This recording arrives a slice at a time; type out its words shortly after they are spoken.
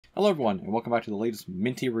Hello everyone, and welcome back to the latest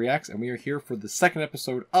Minty Reacts, and we are here for the second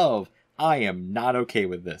episode of I Am Not Okay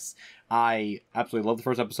With This. I absolutely love the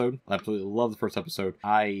first episode.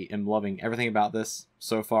 I am loving everything about this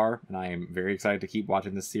so far, and I am very excited to keep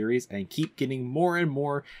watching this series and keep getting more and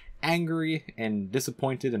more angry and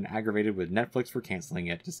disappointed and aggravated with Netflix for canceling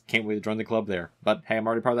it. Just can't wait to join the club there. But hey, I'm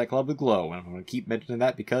already part of that club with Glow, and I'm going to keep mentioning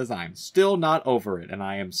that because I'm still not over it, and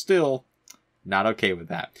I am still not okay with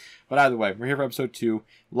that. But either way, we're here for episode 2.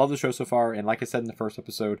 Love the show so far, and like I said in the first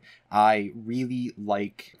episode, I really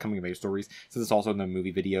like coming of age stories. Since it's also in the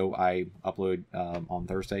movie video I upload on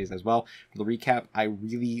Thursdays as well. For the recap, I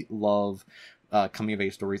really love coming of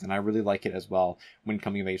age stories, and I really like it as well when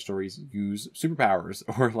coming of age stories use superpowers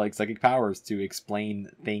or like psychic powers to explain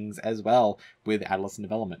things as well with adolescent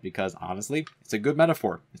development, because honestly, it's a good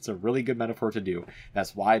metaphor. It's a really good metaphor to do.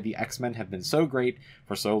 That's why the X-Men have been so great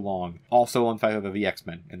for so long. Also on favor of the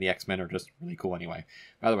X-Men, and the X-Men are just really cool anyway.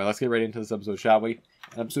 By the way, let's get right into this episode, shall we?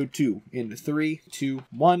 Episode 2 in 3, 2,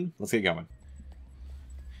 1. Let's get going.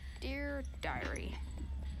 Dear Diary,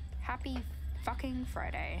 happy fucking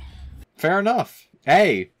Friday. Fair enough.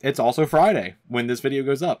 Hey, it's also Friday when this video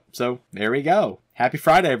goes up. So there we go. Happy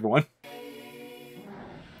Friday, everyone.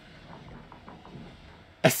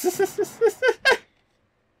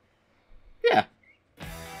 Yeah.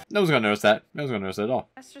 No one's gonna notice that. No one's gonna notice that at all.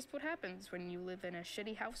 That's just what happens when you live in a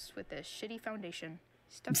shitty house with a shitty foundation.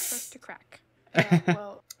 Stuff starts to crack.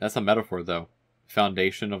 Well, that's a metaphor, though.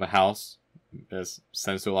 Foundation of a house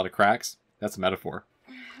sends to a lot of cracks. That's a metaphor.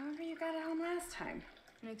 However you got it home last time.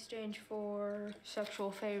 In exchange for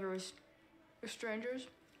sexual favors for strangers.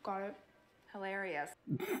 Got it. Hilarious.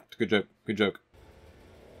 Good joke. Good joke.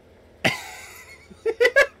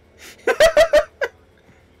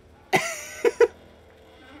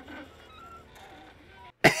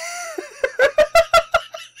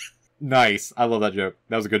 Nice. I love that joke.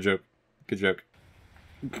 That was a good joke. Good joke.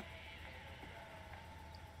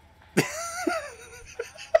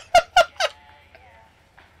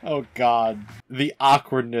 Oh god. The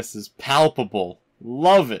awkwardness is palpable.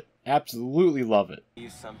 Love it. Absolutely love it.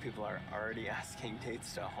 Some people are already asking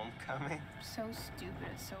dates to homecoming. So stupid,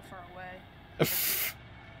 it's so far away.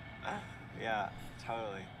 Yeah,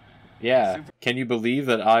 totally. Yeah. Can you believe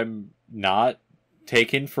that I'm not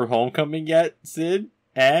taken for homecoming yet, Sid?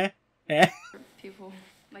 People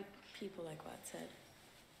like what, Sid?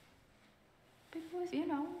 People, you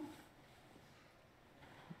know.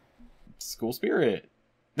 School spirit.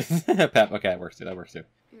 Pep. Okay, that works too.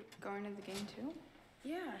 You're going to the game too?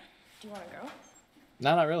 Yeah. Do you want to go?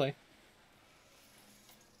 No, not really.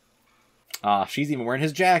 Ah, she's even wearing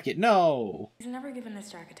his jacket. No. He's never given his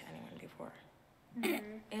jacket to anyone before.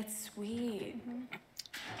 It's sweet.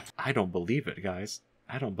 I don't believe it, guys.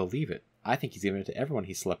 I don't believe it. I think he's giving it to everyone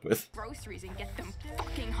he slept with. Groceries and get them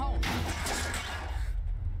fucking home.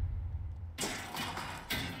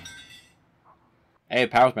 Hey,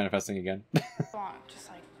 power's manifesting again. Long, just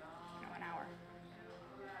like an hour.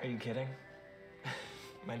 Are you kidding?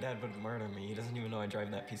 My dad would murder me. He doesn't even know I drive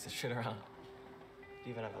that piece of shit around. Do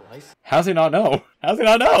you even have a license? How's he not know? How's he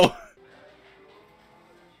not know?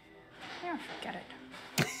 Yeah, forget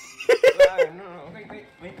it. No.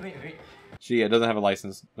 Wait. She doesn't have a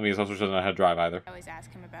license. I mean, also she doesn't know how to drive either. I always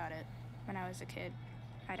ask him about it. When I was a kid,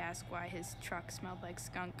 I'd ask why his truck smelled like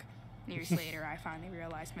skunk. Years later, I finally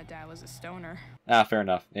realized my dad was a stoner. Ah, fair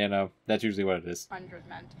enough. You know, that's usually what it is. 100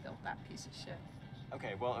 men to build that piece of shit.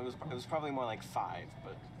 Okay, well, it was probably more like 5,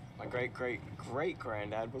 but my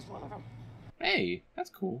great-great-great-granddad was one of them. Hey, that's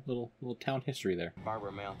cool. Little town history there.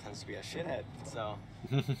 Barber male tends to be a shithead, so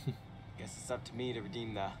guess it's up to me to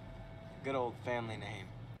redeem the good old family name.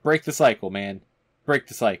 Break the cycle, man. Break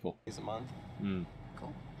the cycle. He's a month.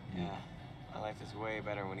 Cool. Yeah, my life is way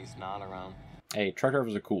better when he's not around. Hey, truck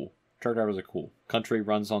drivers are cool. Truck drivers are cool. Country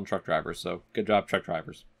runs on truck drivers, so good job, truck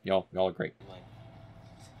drivers. Y'all are great. Like,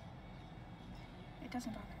 It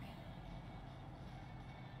doesn't bother me.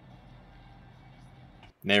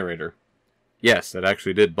 Narrator. Yes, that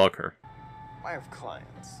actually did bug her. I have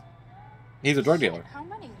clients. He's a drug dealer. How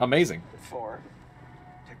many? Amazing. 4.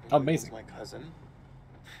 Technically, Amazing. he's my cousin.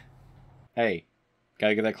 Hey,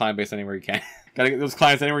 gotta get that client base anywhere you can. Gotta get those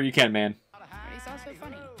clients anywhere you can, man. But he's also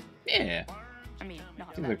funny. Yeah. I mean,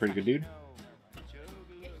 not Seems that like a pretty good dude.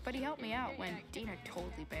 But he helped me out when Dina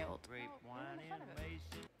totally bailed.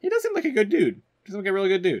 He does seem like a good dude. He seems like a really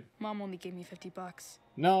good dude. Mom only gave me $50.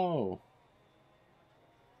 No.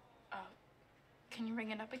 Can you ring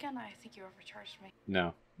it up again? I think you overcharged me.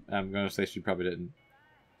 No. I'm gonna say she probably didn't.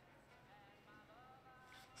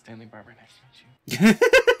 Stanley Barber, nice to meet you.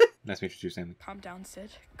 Nice to meet you too, Stanley. Calm down,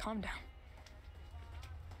 Sid. Calm down.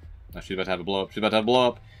 No, she's about to have a blow up. She's about to have a blow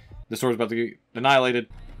up. The store's about to get annihilated.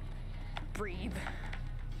 Breathe.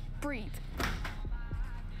 Breathe.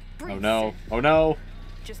 Oh no. Oh no.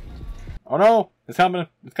 Just... Oh no. It's coming.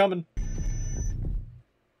 It's coming.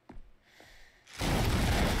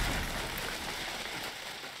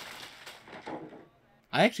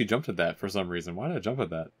 I actually jumped at that for some reason. Why did I jump at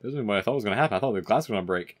that? This isn't what I thought was going to happen. I thought the glass was going to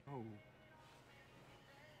break. Oh.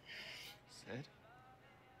 Sid?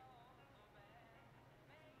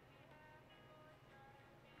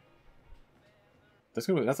 That's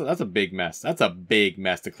a big mess. That's a big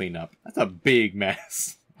mess to clean up. That's a big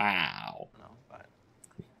mess. Wow. No, but...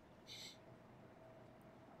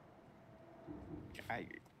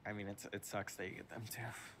 I mean, it sucks that you get them too.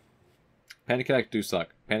 Panic attacks do suck.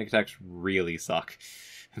 Panic attacks really suck.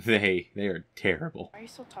 They are terrible. Why are you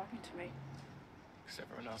still talking to me? Because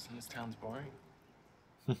everyone else in this town's boring.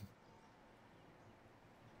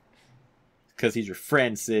 Because he's your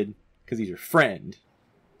friend, Sid. Because he's your friend.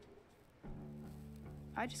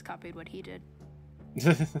 I just copied what he did.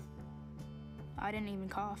 I didn't even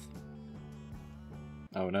cough.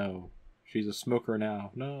 Oh no. She's a smoker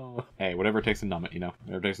now. No. Hey, whatever it takes to numb it, you know?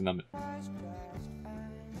 Whatever it takes to numb it.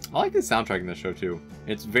 I like the soundtrack in this show too.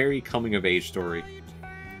 It's very coming of age story.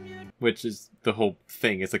 Which is the whole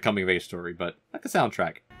thing. It's a coming of age story, but I like the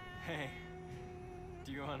soundtrack. Hey,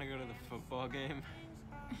 do you want to go to the football game?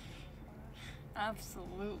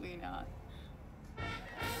 Absolutely not.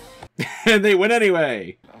 And they win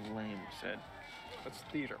anyway! I'm lame, Sid. What's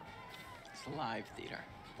theater? It's live theater.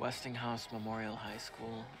 Westinghouse Memorial High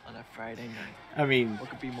School on a Friday night. I mean, What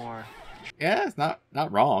could be more? yeah, it's not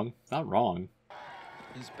wrong. It's not wrong.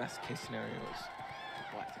 His best case scenario is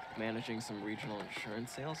what? Managing some regional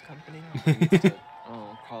insurance sales company? Who needs to,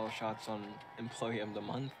 call shots on employee of the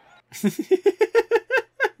month?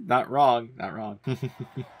 Not wrong. Not wrong. This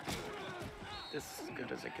is as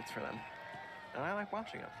good as it gets for them. And I like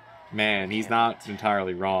watching them. Man, he's not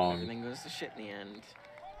entirely wrong. Everything goes to shit in the end.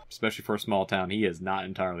 Especially for a small town, he is not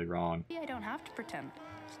entirely wrong. I don't have to pretend.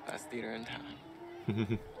 It's the best theater in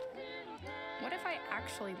town. What if I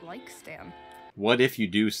actually like Stan? What if you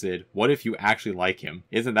do, Sid? What if you actually like him?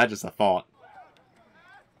 Isn't that just a thought?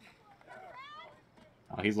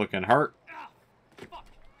 Oh, he's looking hurt.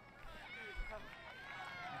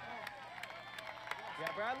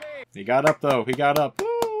 He got up, though. He got up.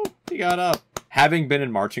 Woo! He got up. Having been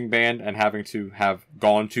in marching band and having to have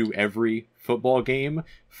gone to every football game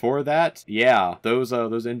for that, yeah, those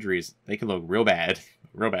injuries, they can look real bad.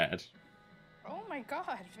 Real bad. Oh my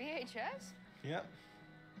god, VHS? Yep.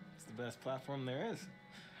 It's the best platform there is.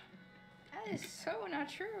 That is so not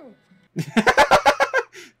true.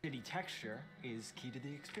 Shitty texture is key to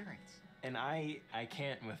the experience. And I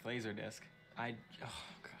can't with Laserdisc. Oh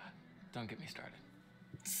god. Don't get me started.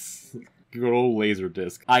 Good old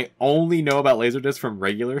Laserdisc. I only know about Laserdisc from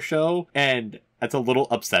regular show, and that's a little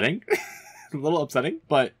upsetting. A little upsetting,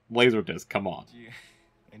 but Laserdisc, come on.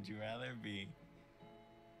 Would you rather be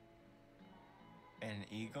an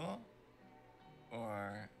eagle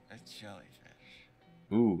or a jellyfish?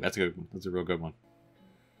 Ooh, that's a good one. That's a real good one.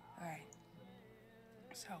 Alright.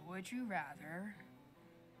 So, would you rather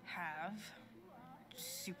have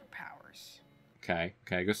superpowers? Okay,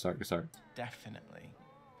 good start. Definitely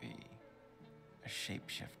be a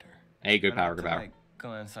shapeshifter. Hey, good But power, not good to, power. like,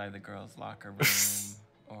 go inside the girl's locker room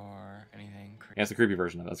or anything crazy. Yeah, it's a creepy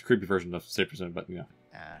version of it. That's a creepy version of 6%, but you know.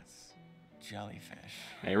 That's jellyfish.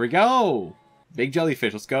 There we go! Big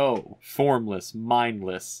jellyfish, let's go. Formless,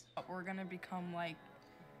 mindless. We're gonna become like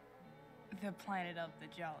the planet of the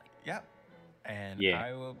jelly. Yep. And Yeah.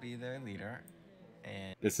 I will be their leader.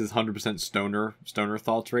 And This is 100% stoner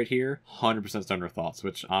thoughts right here. 100% stoner thoughts,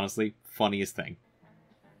 which honestly, funniest thing.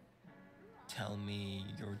 tell me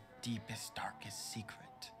your deepest, darkest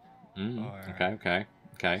secret. Okay.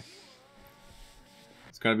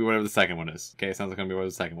 It's gonna be whatever the second one is. Okay, sounds like gonna be whatever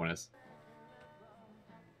the second one is.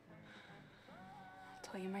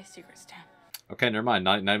 I'll tell you my secret, Stan. Okay, never mind.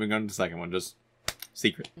 Not even going to the second one. Just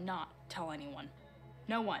secret. Not tell anyone.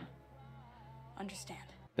 No one. Understand?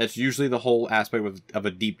 That's usually the whole aspect of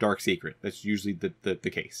a deep, dark secret. That's usually the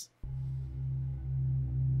case.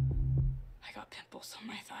 I got pimples on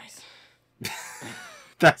my thighs.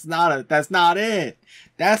 That's not it. That's not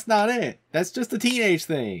it. That's just a teenage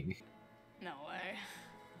thing. No way.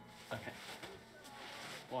 Okay.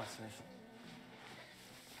 Watch this.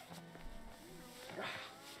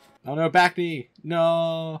 Oh no, back knee.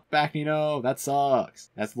 No. Back knee, no. That sucks.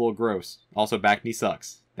 That's a little gross. Also, back knee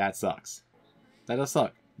sucks. That sucks. That does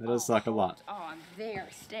suck. That does suck a lot. On there,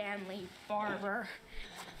 Stanley Barber.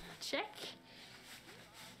 Check.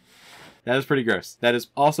 That is pretty gross. That is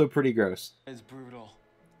also pretty gross. It's brutal.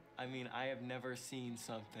 I mean, I have never seen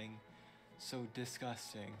something so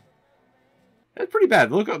disgusting. It's pretty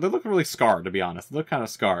bad. They look really scarred, to be honest. They look kind of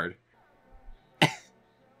scarred.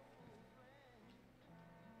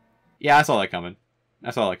 Yeah, I saw that coming.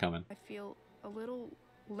 I feel a little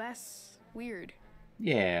less weird.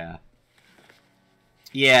 Yeah.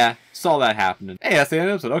 Yeah, saw that happening. Hey, that's the end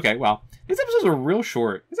of the episode. Okay, well, these episodes are real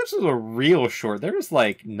short. They're just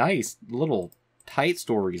like nice little tight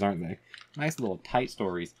stories, aren't they? Nice little tight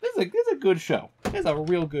stories. This is a good show. It's a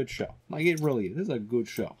real good show. Like, it really is. This is a good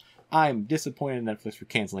show. I'm disappointed in Netflix for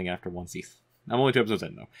canceling after one season. I'm only 2 episodes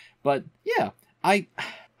in, though. But, yeah, I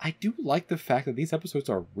do like the fact that these episodes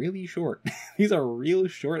are really short. These are real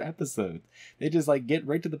short episodes. They just, like, get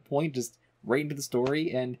right to the point, just right into the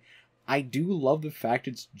story, and I do love the fact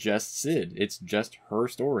it's just Sid. It's just her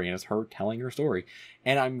story, and it's her telling her story.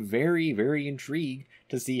 And I'm very, very intrigued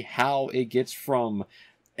to see how it gets from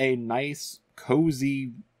a nice,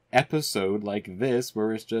 cozy episode like this,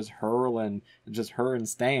 where it's just her and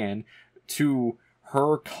Stan, to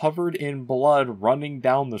her covered in blood running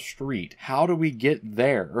down the street. How do we get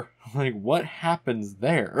there? Like, what happens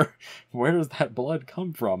there? Where does that blood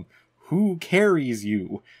come from? Who carries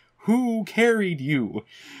you? Who carried you?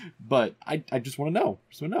 But I just want to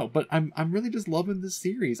know. But I'm really just loving this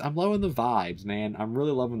series. I'm loving the vibes, man. I'm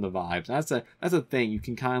really loving the vibes. And that's a thing you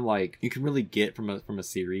can kind of like, you can really get from a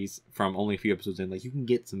series from only a few episodes in. Like, you can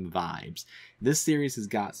get some vibes. This series has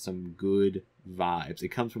got some good vibes. It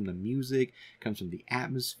comes from the music, comes from the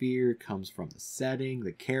atmosphere, comes from the setting,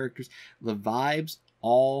 the characters. The vibes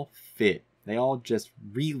all fit. They all just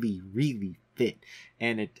really, really fit,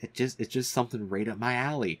 and it's just something right up my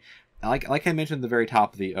alley. Like I mentioned at the very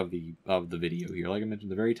top of the video here. Like I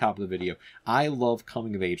mentioned at the very top of the video, I love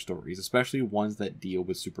coming of age stories, especially ones that deal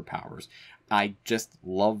with superpowers. I just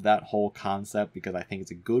love that whole concept because I think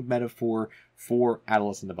it's a good metaphor for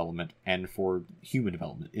adolescent development and for human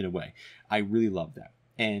development in a way. I really love that.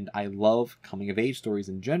 And I love coming of age stories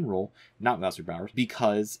in general, not without superpowers,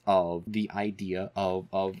 because of the idea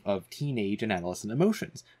of teenage and adolescent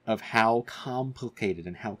emotions, of how complicated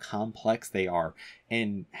and how complex they are,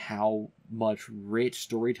 and how much rich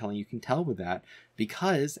storytelling you can tell with that.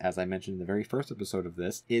 Because, as I mentioned in the very first episode of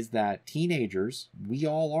this, is that teenagers, we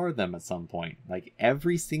all are them at some point. Like,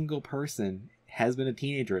 every single person has been a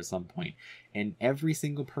teenager at some point, and every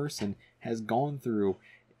single person has gone through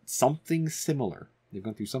something similar. They've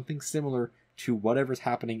gone through something similar to whatever's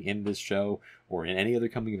happening in this show or in any other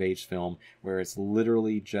coming of age film, where it's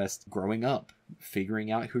literally just growing up, figuring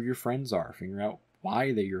out who your friends are, figuring out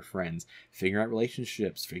why they're your friends, figuring out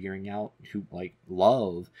relationships, figuring out who, like,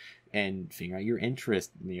 love, and figuring out your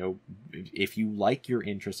interest, you know, if you like your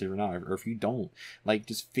interest or not, or if you don't, like,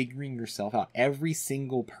 just figuring yourself out. Every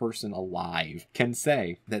single person alive can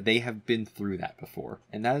say that they have been through that before.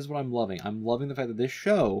 And that is what I'm loving. I'm loving the fact that this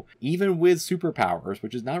show, even with superpowers,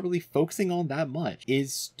 which is not really focusing on that much,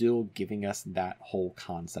 is still giving us that whole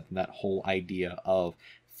concept and that whole idea of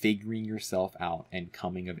figuring yourself out and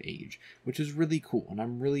coming of age, which is really cool. And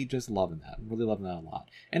I'm really just loving that. I'm really loving that a lot.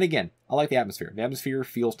 And again, I like the atmosphere. The atmosphere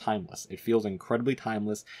feels timeless. It feels incredibly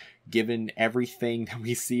timeless, given everything that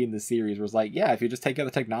we see in the series, where it's like, yeah, if you just take out the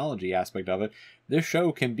technology aspect of it, this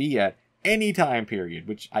show can be at any time period,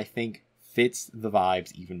 which I think fits the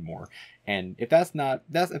vibes even more. And if that's not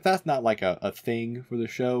like a thing for the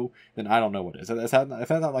show, then I don't know what is. If that's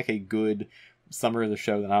not like a good summer of the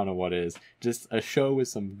show, then I don't know what is. Just a show with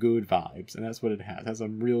some good vibes, and that's what it has. It has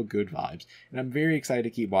some real good vibes, and I'm very excited to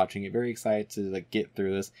keep watching it. Very excited to, like, get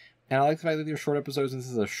through this. And I like the fact that these are short episodes, and this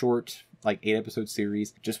is a short, like, 8-episode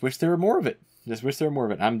series. Just wish there were more of it.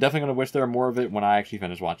 I'm definitely going to wish there were more of it when I actually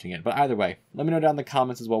finish watching it. But either way, let me know down in the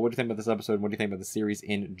comments as well. What do you think about this episode? What do you think about the series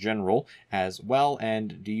in general as well?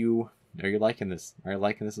 And are you liking this? Are you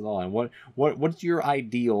liking this at all? And what's your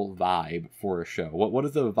ideal vibe for a show? What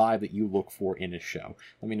is the vibe that you look for in a show?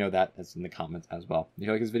 Let me know that as in the comments as well. If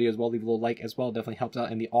you like this video as well, leave a little like as well. It definitely helps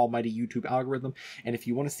out in the almighty YouTube algorithm. And if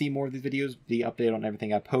you want to see more of these videos, be updated on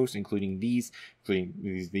everything I post, including these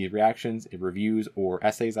reactions, reviews, or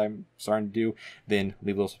essays I'm starting to do, then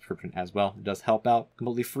leave a little subscription as well. It does help out.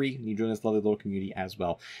 Completely free, and you join this lovely little community as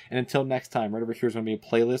well. And until next time, right over here is going to be a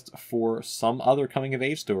playlist for some other coming of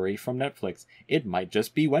age story from Netflix. It might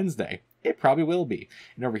just be Wednesday. It probably will be.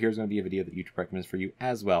 And over here is going to be a video that YouTube recommends for you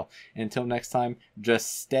as well. And until next time,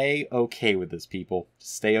 just stay okay with this, people.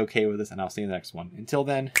 Stay okay with this, and I'll see you in the next one. Until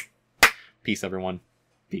then, peace, everyone.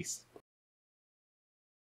 Peace.